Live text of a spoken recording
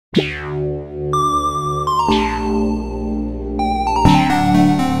I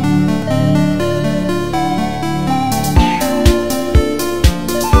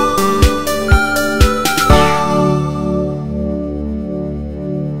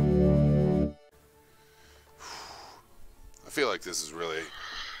feel like this is really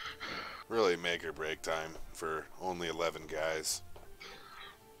make or break time for only 11 guys.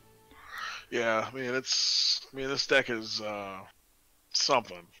 Yeah, I mean this deck is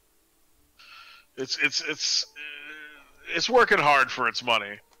something. It's working hard for its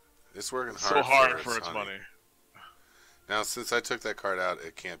money. It's working hard, so hard for its money. Now, since I took that card out,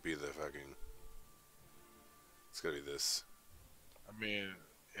 it can't be the fucking. It's gotta be this. I mean,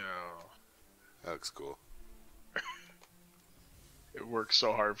 you know, That looks cool. it works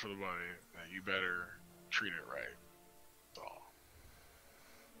so hard for the money that you better treat it right. That's all.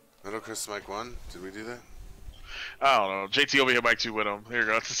 Metal Chris Mike 1? Did we do that? I don't know. JT over here, Mike 2 with him. Here you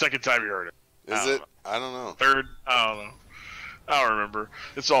go. It's the second time you heard it. Is it? I don't know. Third? I don't know. I don't remember.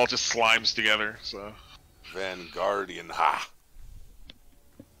 It's all just slimes together, so. Vanguardian Ha.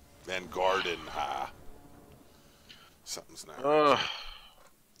 Something's not right.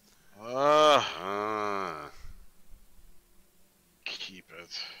 Keep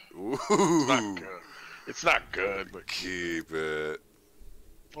it. Ooh. It's not good. It's not good, but Keep it.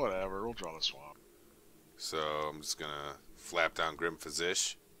 Whatever. We'll draw the swamp. So I'm just gonna flap down Grim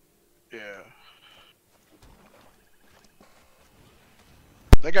Physish. Yeah.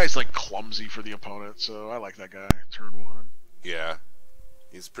 That guy's like clumsy for the opponent, so I like that guy. Turn 1. Yeah.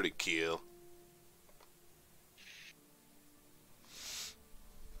 He's pretty keel.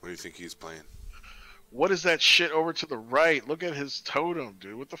 What do you think he's playing? What is that shit over to the right? Look at his totem,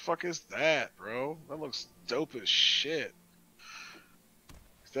 dude. What the fuck is that, bro? That looks dope as shit.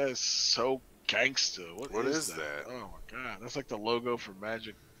 That is so gangsta. What is that? Oh my god, that's like the logo for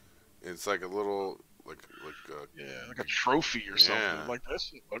Magic. It's like a little, yeah, like a trophy or something. Yeah. Like that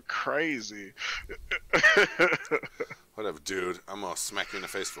shit look crazy. Whatever, dude. I'm gonna smack you in the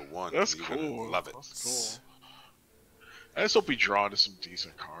face for one. That's You're cool. Gonna love it. That's cool. I just hope we draw to some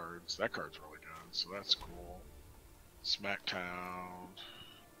decent cards. That card's really good, so that's cool. Smackdown.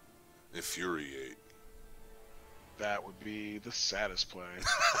 Infuriate. That would be the saddest play.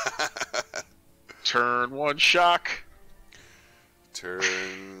 Turn 1 shock.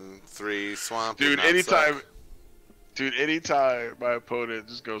 Turn 3 swamp. Dude, anytime my opponent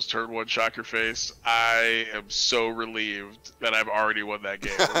just goes turn 1 shock your face, I am so relieved that I've already won that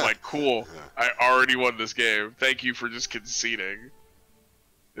game. I'm like, cool, yeah. I already won this game. Thank you for just conceding.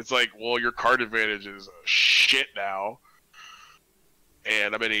 It's like, well, your card advantage is shit now.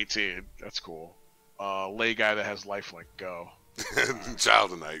 And I'm at 18. That's cool. Lay guy that has lifelink, go.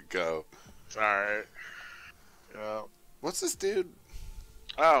 Child of Night, go. It's alright. What's this dude?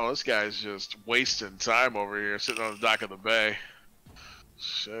 Oh, this guy's just wasting time over here, sitting on the dock of the bay.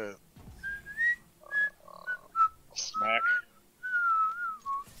 Shit. Smack.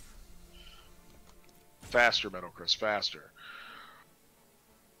 Faster, Metal Chris, faster.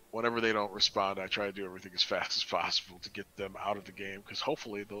 Whenever they don't respond, I try to do everything as fast as possible to get them out of the game, because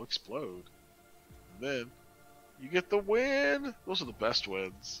hopefully they'll explode. And then, you get the win! Those are the best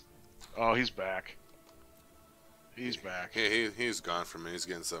wins. Oh, he's back. He's back. Yeah, he's gone from me. He's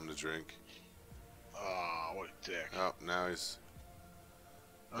getting something to drink. Oh, what a dick. Oh, now he's...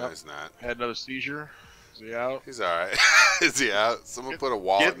 No, he's not. Had another seizure. Is he out? He's alright. Is he out? Someone put a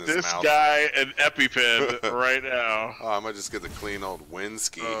wallet in his mouth. Get this guy an EpiPen right now. Oh, I might just get the clean old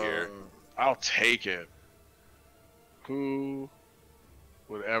Winsky here. I'll take it. Who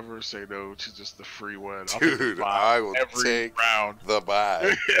would ever say no to just the free win? Dude, I will take round. The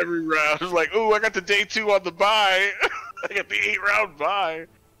buy. Every round. It's like, ooh, I got the day 2 on the buy. I got the 8-round buy.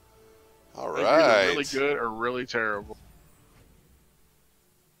 All Like, right. either really good or really terrible.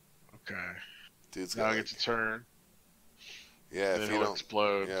 Okay. Dude's now I get to turn. Yeah, if you don't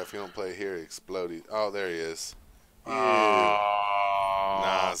explode. Yeah, if you don't play here, he explode. Oh, there he is. Ew.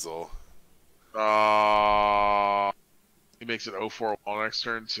 Nozzle. He makes it 0-4 wall next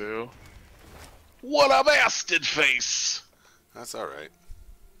turn too. What a bastard face! That's all right.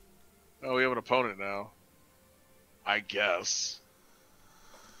 Oh, we have an opponent now. I guess.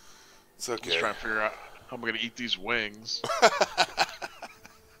 It's okay. Just trying to figure out how I'm gonna eat these wings.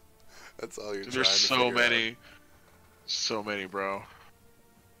 That's all you're Dude, trying to figure many. out. So many, bro.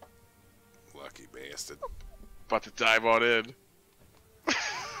 Lucky bastard. About to dive on in.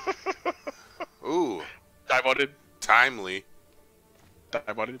 Ooh. Dive on in. Timely.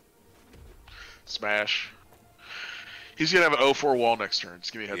 Dive on in. Smash. He's gonna have an 0-4 wall next turn.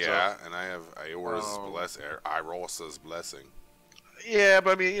 Just give me a heads up. Yeah, and I have Iora's Blessing. Yeah,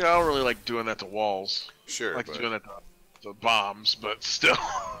 but I mean, I don't really like doing that to walls. Sure, I like but doing that to bombs, but still,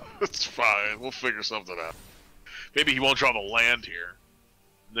 it's fine. We'll figure something out. Maybe he won't draw the land here.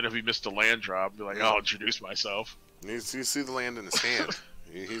 And then if he missed a land drop, be like, Yeah. I'll introduce myself. you see the land in his hand.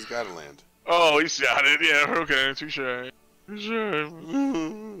 He's got a land. Oh, he's got it. Yeah, okay, touche. Touche.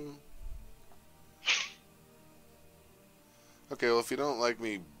 Okay, well, if you don't like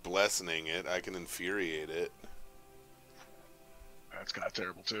me blessing it, I can infuriate it. That's kind of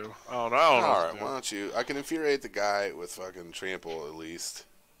terrible, too. Oh, no. Alright, why don't you... I can infuriate the guy with fucking trample, at least.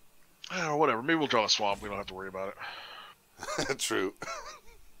 Or whatever. Maybe we'll draw a swamp. We don't have to worry about it. True.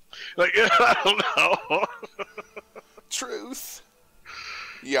 Like, I don't know. Truth.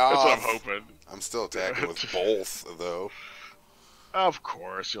 Yeah. That's what I'm hoping. I'm still attacking with both, though. Of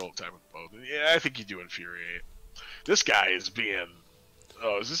course, you'll attack with both. Yeah, I think you do infuriate. This guy is being...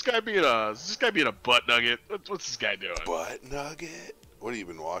 Oh, is this guy being a butt nugget? What's this guy doing? Butt nugget? What have you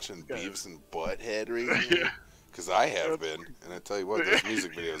been watching? Beavis and Butthead recently? Yeah. Because I have been, and I tell you what, those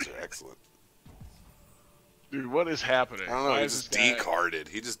music videos are excellent. Dude, what is happening? I don't know. Why He is just this guy... decarded.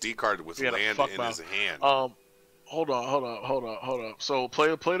 He just decarded with land in his hand. Hold on. So play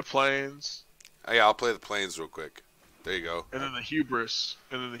the planes. Oh, yeah, I'll play the planes real quick. There you go. And then the hubris.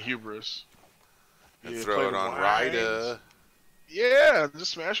 And Yeah, throw it on Rida. Yeah,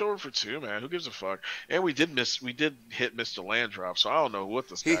 just smash over for 2, man. Who gives a fuck? And we did hit Mr. Land Drop, so I don't know what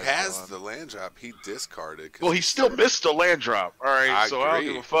this guy's He has done. the land drop. He discarded. Well, he still missed a land drop. All right, I don't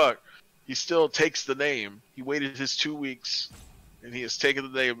give a fuck. He still takes the name. He waited his 2 weeks, and he has taken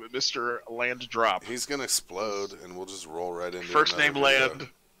the name Mr. Land Drop. He's gonna explode, and we'll just roll right into First name video. Land,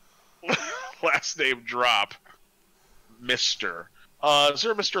 last name Drop, Mr. Is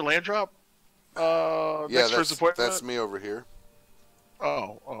there a Mr. Land Drop? Yeah, next first appointment? that's me over here.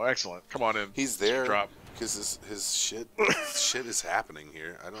 Oh, excellent. Come on in. He's there Drop. because his shit is happening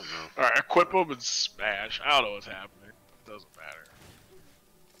here. I don't know. All right, equip him and smash. I don't know what's happening. It doesn't matter.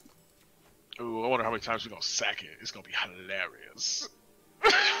 Ooh, I wonder how many times we're gonna sack it. It's gonna be hilarious.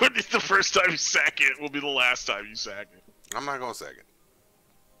 The first time you sack it will be the last time you sack it. I'm not gonna sack it.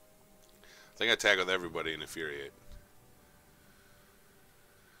 I think I tag with everybody and infuriate.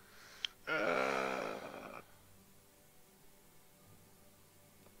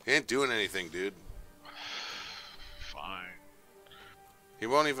 He ain't doing anything, dude. Fine. He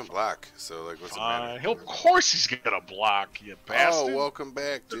won't even block, so like, what's the matter? Of course he's gonna block, you bastard. Oh, welcome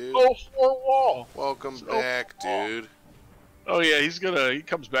back, dude. Oh, 4 wall. Welcome back, dude. Oh yeah, he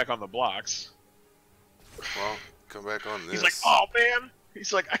comes back on the blocks. Well, come back on this. He's like, oh man.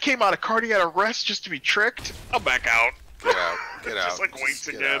 He's like, I came out of cardiac arrest just to be tricked. I'm back out. Get out. Get out. Just like waits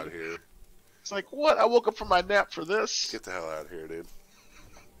get again. out here. It's like, what? I woke up from my nap for this. Get the hell out of here, dude.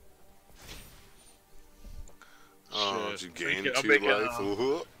 Oh, did you gain 2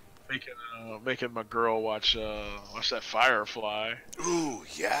 life? Making my girl watch that Firefly. Ooh,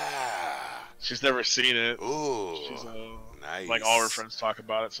 yeah. She's never seen it. Ooh, She's nice. like all her friends talk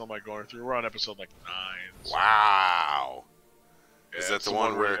about it, so I'm like going through. We're on episode like 9. So. Wow. Yeah, Is that the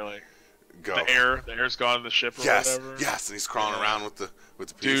one where go? The air's gone in the ship or whatever. Yes, and he's crawling around with the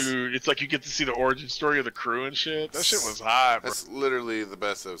piece. Dude, it's like you get to see the origin story of the crew and shit. That shit was hot, bro. That's literally the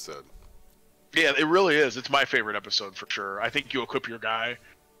best episode. Yeah, it really is. It's my favorite episode for sure. I think you equip your guy.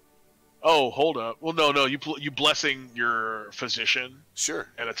 Oh, hold up. Well, no, you blessing your physician. Sure.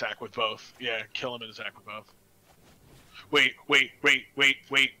 And attack with both. Yeah, kill him and attack with both. Wait.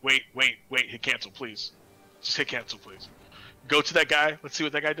 Hit cancel, please. Just hit cancel, please. Go to that guy. Let's see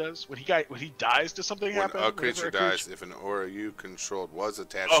what that guy does. When he dies, does something happen? When a creature dies, if an aura you controlled was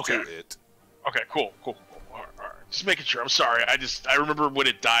attached to it. Okay, cool. All right. Just making sure. I'm sorry. I remember when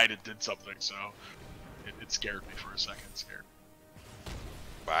it died, it did something, so it scared me for a second. It scared me.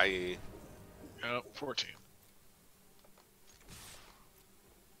 Bye. 14.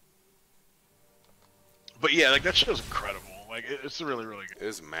 But yeah, like that show's incredible. Like it's a really, really good. It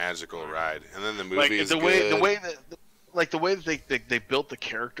was a magical ride, and then the movie like is the good. way that they built the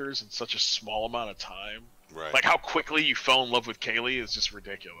characters in such a small amount of time. Right. Like how quickly you fell in love with Kaylee is just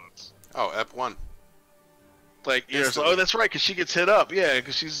ridiculous. Oh, Ep 1. Like so, that's right, because she gets hit up. Yeah,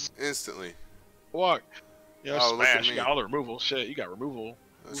 because she's instantly. Walk. Smash. You me. got all the removal. Shit, you got removal.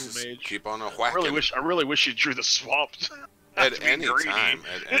 Let's just mage. keep on a whack. I really wish you drew the swamp. At any time.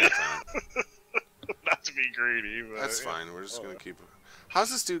 Not to be greedy, but that's fine. We're just gonna keep. How's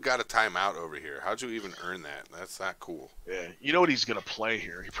this dude got a timeout over here? How'd you even earn that? That's not cool. Yeah, you know what he's gonna play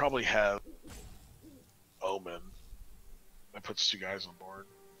here? He probably has Omen. That puts 2 guys on board.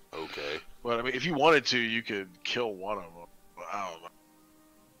 Okay. But I mean, if you wanted to, you could kill one of them. But I don't know.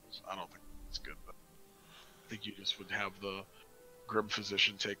 I don't think it's good. I think you just would have the Grim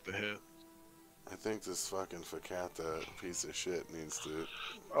Physician take the hit. I think this fucking Fakata piece of shit needs to.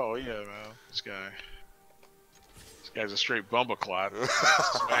 Oh yeah, man. This guy's a straight bumbleclot.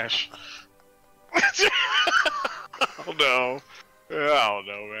 Smash. Oh no. I don't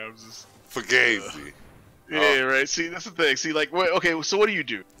know, man. I'm just Fugazi. yeah, right. See, that's the thing. See, like, wait, okay. So what do you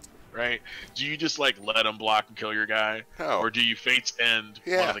do? Right? Do you just like let him block and kill your guy, Hell. or do you Fates end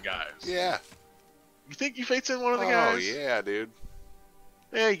one of the guys? Yeah. You think you Fates end one of the guys? Oh yeah, dude.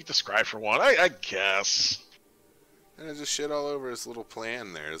 Yeah, you get the scry for one. I guess. And I just shit all over his little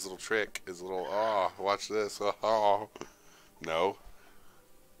plan there, his little trick, his little, oh, watch this, oh. No.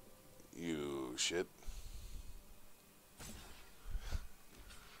 You shit.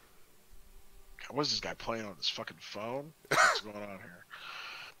 God, what is this guy playing on his fucking phone? What's going on here?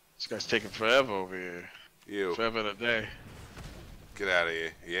 This guy's taking forever over here. You. Forever and a day. Get out of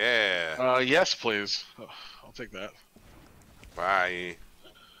here. Yeah. Yes, please. Oh, I'll take that. Bye.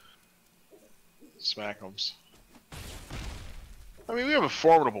 Smack'ems. I mean, we have a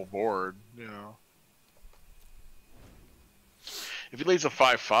formidable board, you know. If he lays a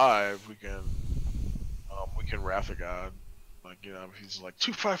 5/5, we can Wrath of God. Like, you know, if he's like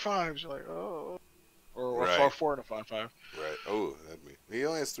 2 5/5s, you're like, oh, or Right. 4/4 and a 5/5. Right. Oh, that'd be. He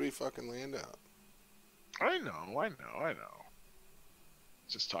only has 3 fucking land out. I know.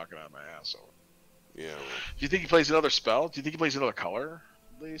 Just talking out my ass over. Yeah. Well, Do you think he plays another spell? Do you think he plays another color,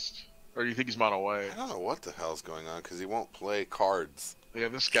 at least? Or do you think he's mono white? I don't know what the hell's going on because he won't play cards. Yeah,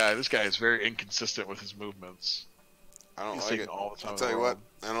 this guy is very inconsistent with his movements. I don't He's like taking it. all the time I'll tell you what.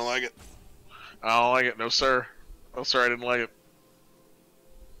 I don't like it. I don't like it. No, sir. No, sir, I didn't like it.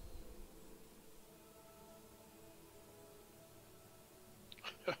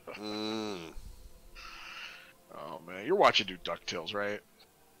 Oh, man. You're watching do DuckTales, right?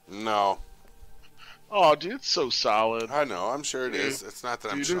 No. Oh, dude, it's so solid. I know. I'm sure it Dude, is. It's not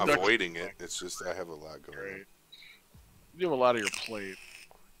that I'm dude, avoiding it. It's just I have a lot going on. Great. You have a lot of your plate.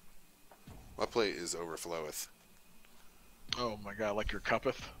 My plate is overfloweth. Oh, my God, like your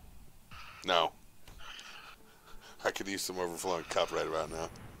cuppeth? No. I could use some overflowing cup right about now.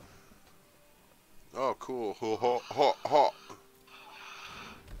 Oh, cool. Ho, ho, ho, ho.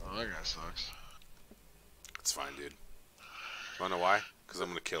 Oh, that guy sucks. It's fine, dude. Wanna know why? Because I'm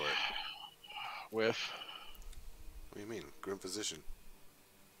gonna kill it. With? What do you mean? Grim Physician.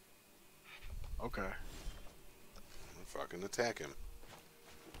 Okay. I'm fucking attack him.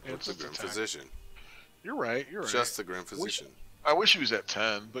 Yeah, With the it's Grim attack. Physician. You're right. Just the Grim Physician. I wish he was at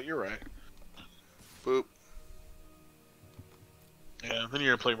 10, but you're right. Boop. Yeah, then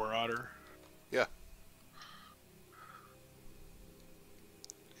you're going to play Marauder. Yeah.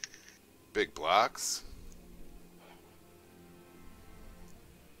 Big blocks.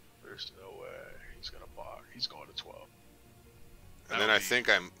 There's no way he's going to block. He's going to 12. And then I think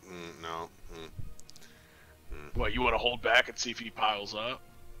I'm... no. What, you want to hold back and see if he piles up?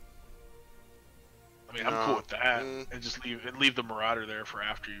 I mean, I'm cool with that. And just leave the Marauder there for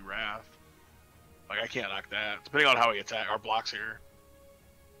after you Wrath. Like, I can't knock that. Depending on how he attack our blocks here.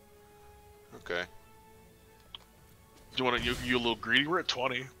 Okay. Do you want to... You a little greedy? We're at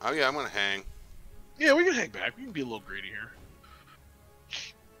 20. Oh, yeah, I'm gonna hang. Yeah, we can hang back. We can be a little greedy here.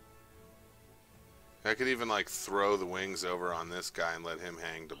 I could even, like, throw the wings over on this guy and let him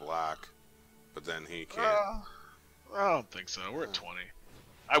hang to block. But then he can't. I don't think so. We're at 20.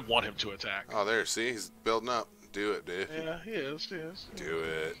 I want him to attack. Oh, there. See? He's building up. Do it, dude. Yeah, he is. Do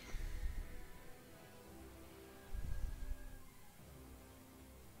it.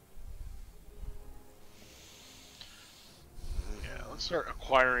 Yeah, let's start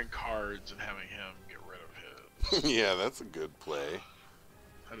acquiring cards and having him get rid of his. Yeah, that's a good play.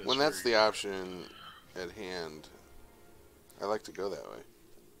 When that's the option at hand, I like to go that way.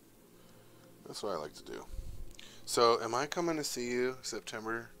 That's what I like to do. So, am I coming to see you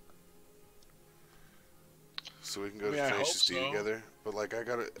September? So we can go to Tenacious D together? But, like,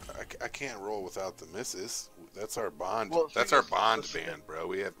 I can't roll without the missus. That's our bond. Well, that's our bond band, bro.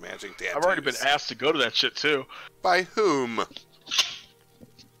 We have matching tattoos. I've already been asked to go to that shit, too. By whom?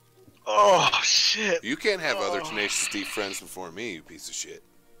 Oh, shit. You can't have other Tenacious D friends before me, you piece of shit.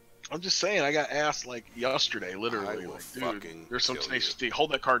 I'm just saying, I got asked, like, yesterday, I literally. will Like, dude, fucking there's some kill Tenacious you. D.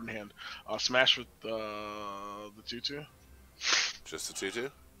 Hold that card in hand. Smash with the 2-2? Just the 2-2?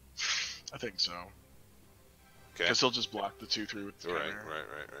 I think so. Okay. Because he'll just block the 2-3 with the Right. counter.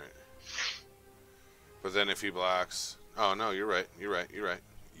 But then if he blocks... Oh, no, you're right. You right.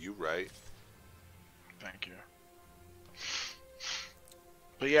 Thank you.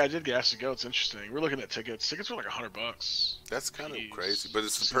 But yeah, I did get asked to go. It's interesting. We're looking at tickets. Tickets were like $100. That's kind of Jeez. crazy. But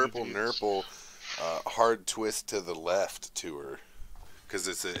it's the See the Purple dudes. Nurple hard twist to the left tour. because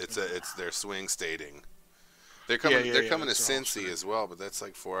it's their swing stating. They're coming to Cincy as well, but that's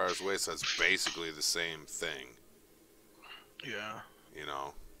like 4 hours away, so it's basically the same thing. Yeah. You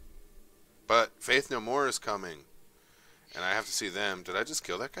know. But Faith No More is coming, and I have to see them. Did I just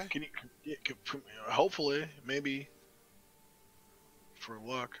kill that guy? Hopefully, maybe. For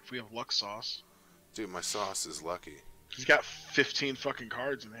luck, if we have luck sauce. Dude, my sauce is lucky. He's got 15 fucking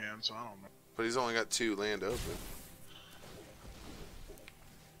cards in hand, so I don't know. But he's only got 2 land open.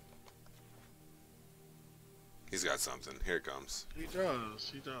 He's got something. Here it comes. He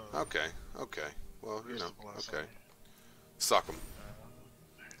does. He does. Okay. Okay. Well, you know. Okay. Suck him.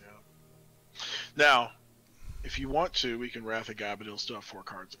 Yeah. Now, if you want to, we can Wrath of God, but he'll still have 4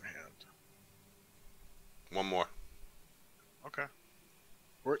 cards in hand. One more. Okay.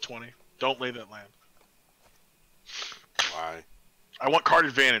 We're at 20. Don't lay that land. Why? I want card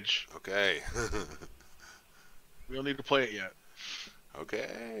advantage. Okay. We don't need to play it yet.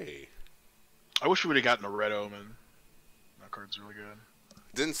 Okay. I wish we would have gotten a Red Omen. That card's really good.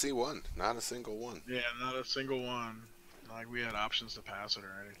 Didn't see one. Not a single one. Yeah, not a single one. Not like we had options to pass it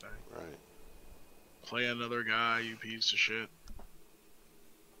or anything. Right. Play another guy, you piece of shit.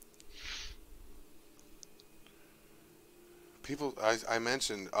 People, I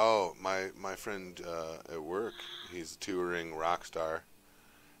mentioned, my friend at work, he's a touring rock star,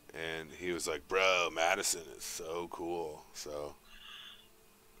 and he was like, bro, Madison is so cool, so.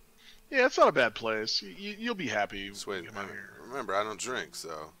 Yeah, it's not a bad place. You'll be happy. Just wait, remember, I don't drink,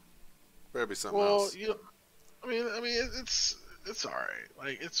 so better be something else. Well, I mean, it's all right.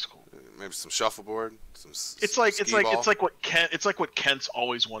 Like, it's cool. Maybe some shuffleboard, it's like what Kent's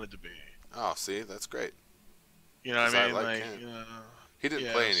always wanted to be. Oh, see, that's great. You know what I mean? Like he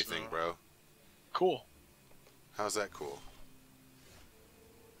didn't play anything, bro. Cool. How's that cool?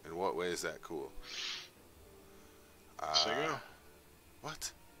 In what way is that cool? So you go.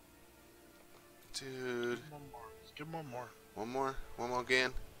 What? Dude. Give him one more. One more? One more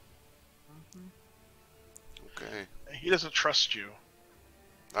again? Mm-hmm. Okay. He doesn't trust you.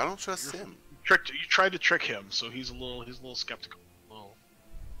 I don't trust him. You tried to trick him, so he's a little skeptical.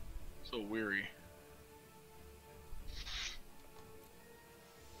 So weary.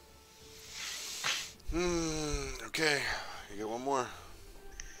 Okay. You get one more.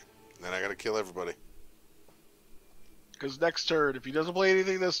 Then I gotta kill everybody. Because next turn, if he doesn't play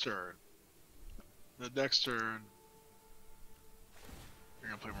anything this turn, the next turn, you're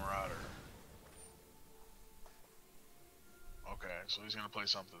gonna play Marauder. Okay, so he's gonna play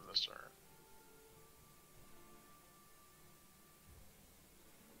something this turn.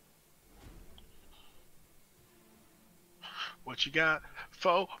 What you got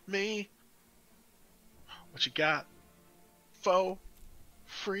for me? What you got for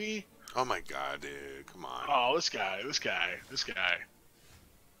free? Oh my god, dude. Come on. Oh, this guy.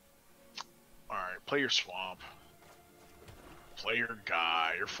 Alright, play your swamp. Play your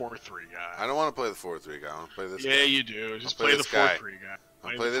guy, your 4-3 guy. I don't want to play the 4-3 guy. I want to play this guy. Yeah, you do. Just play the 4-3 guy.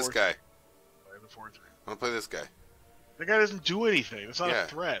 I'll play this guy. Play the 4-3. I want to play this guy. That guy doesn't do anything. That's not a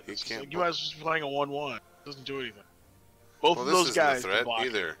threat. He can't. You guys just playing a 1-1. Doesn't do anything. Both of this those guys isn't a threat block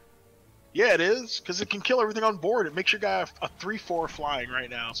either. Yeah, it is, because it can kill everything on board. It makes your guy a 3-4 flying right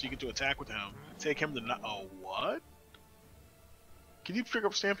now, so you get to attack with him. Take him to oh, what? Can you pick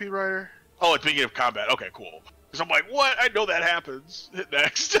up Stampede Rider? Oh, at the beginning of combat. Okay, cool. Because I'm like, what? I know that happens. Hit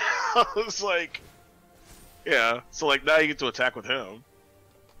next. I was like, yeah. So, like, now you get to attack with him.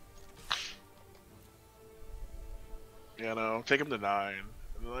 You know, take him to 9.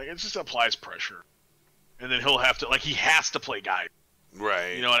 And, like, it just applies pressure. And then he'll have to, like, he has to play guy.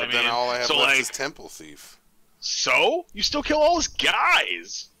 Right. You know what I mean? Then all I have left is Temple Thief. So? You still kill all his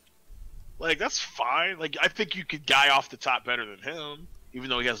guys. Like, that's fine. Like, I think you could guy off the top better than him, even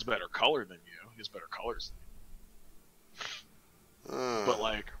though he has a better color than you. He has better colors than you. But,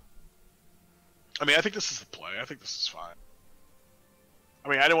 like, I mean, I think this is the play. I think this is fine. I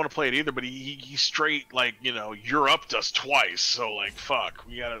mean, I didn't want to play it either, but he straight, like, you know, you're up us twice. So, like, fuck.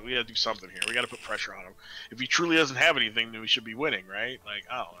 We gotta do something here. We gotta put pressure on him. If he truly doesn't have anything, then we should be winning, right? Like,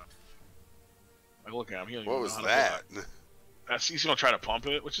 I don't know. Like, look at him. He don't what even know was how to that? He's gonna try to pump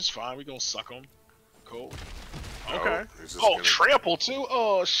it, which is fine. We gonna suck him. Cool. Oh, okay. Trample too.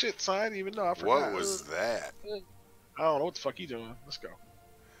 Oh shit, son! I didn't even know. I forgot. What was that? I don't know what the fuck you doing. Let's go.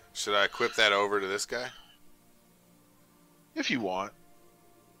 Should I equip that over to this guy? If you want.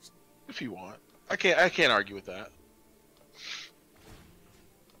 I can't argue with that.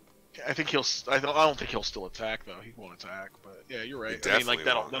 I think he'll. I don't think he'll still attack though. He won't attack. But yeah, you're right. I mean, like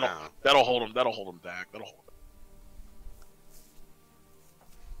that'll hold him. That'll hold him back. That'll hold him.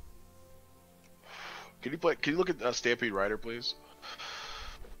 Can you look at Stampede Rider, please?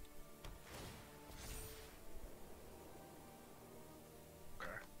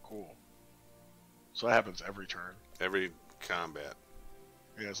 So that happens every turn. Every combat.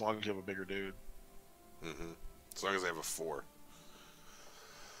 Yeah, as long as you have a bigger dude. Mm-hmm. As long as I have a 4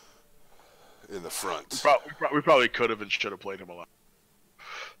 in the front. We probably could have and should have played him a lot.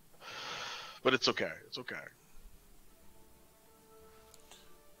 But it's okay. It's okay.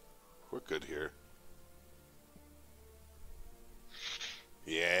 We're good here.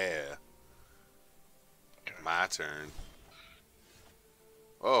 Yeah. Okay. My turn.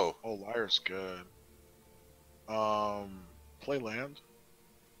 Oh. Oh, Liar's good. Play land.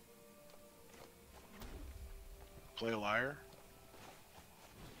 Play a Liar.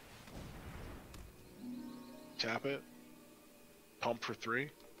 Tap it. Pump for 3.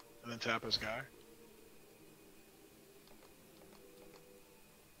 And then tap his guy.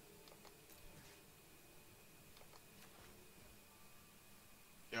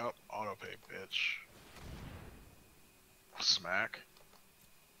 Yep, auto pay, bitch. Smack.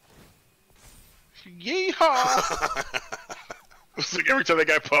 Yeehaw! It's like every time that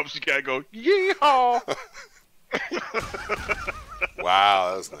guy pumps, you gotta go, yeehaw!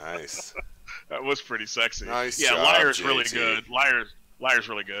 Wow, that was nice. That was pretty sexy. Nice yeah, job, Liar's JT. really good. Liar's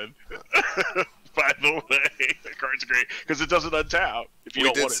really good. By the way, the card's great because it doesn't untap. If you we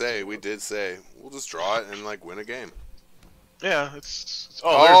don't did want say it. we did say we'll just draw it and like win a game. Yeah, it's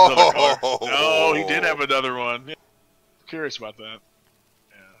there's another card. Oh, he did have another one. Yeah. Curious about that.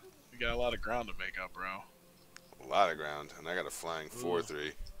 Yeah, you got a lot of ground to make up, bro. A lot of ground, and I got a flying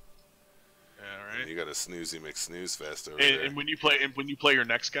 4/3. Yeah, right. And you got a snoozy McSnooze fest over there. And when you play your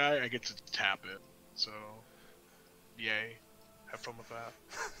next guy, I get to tap it. So, yay! Have fun with that.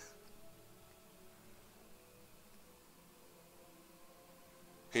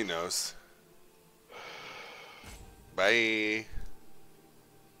 He knows. Bye.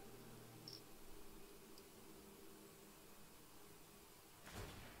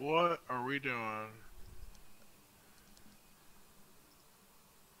 What are we doing?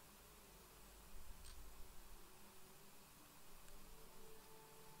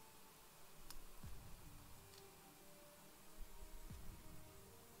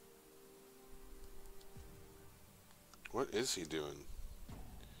 What is he doing?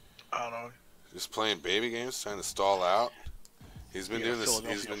 I don't know. Just playing baby games, trying to stall out. He's been doing this.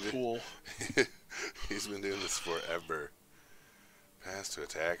 He's been doing this forever. Pass to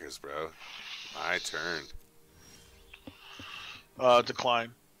attackers, bro. My turn.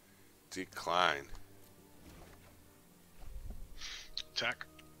 Decline. Decline. Attack.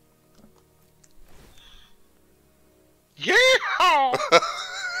 Yeah.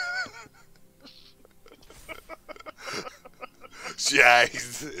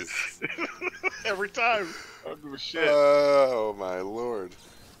 Jesus. Every time. I don't give a shit. Oh my lord.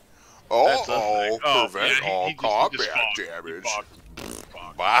 Oh, prevent all combat damage.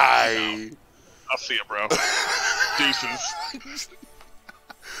 Bye. I'll see you, bro. Deuces.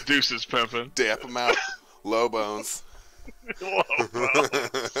 Deuces, pimpin'. Damp him out. Low bones. Low bones.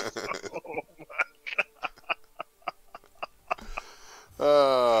 Oh my god.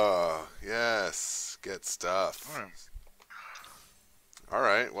 Oh, yes. Get stuff.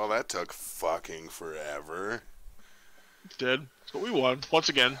 Alright, well that took fucking forever. It did. So we won. Once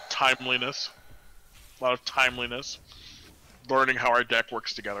again, timeliness. A lot of timeliness. Learning how our deck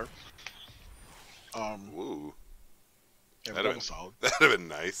works together. Ooh. Yeah, That'd have been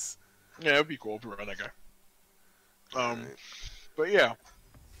nice. Yeah, it'd be cool if we run that guy. Right. But yeah.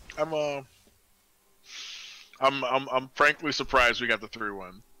 I'm frankly surprised we got the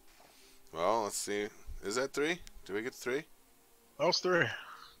 3-1. Well, let's see. Is that 3? Did we get 3? That was 3.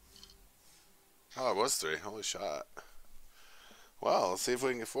 Oh, it was 3. Holy shot. Well, let's see if we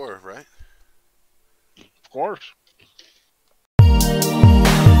can get 4, right? Of course.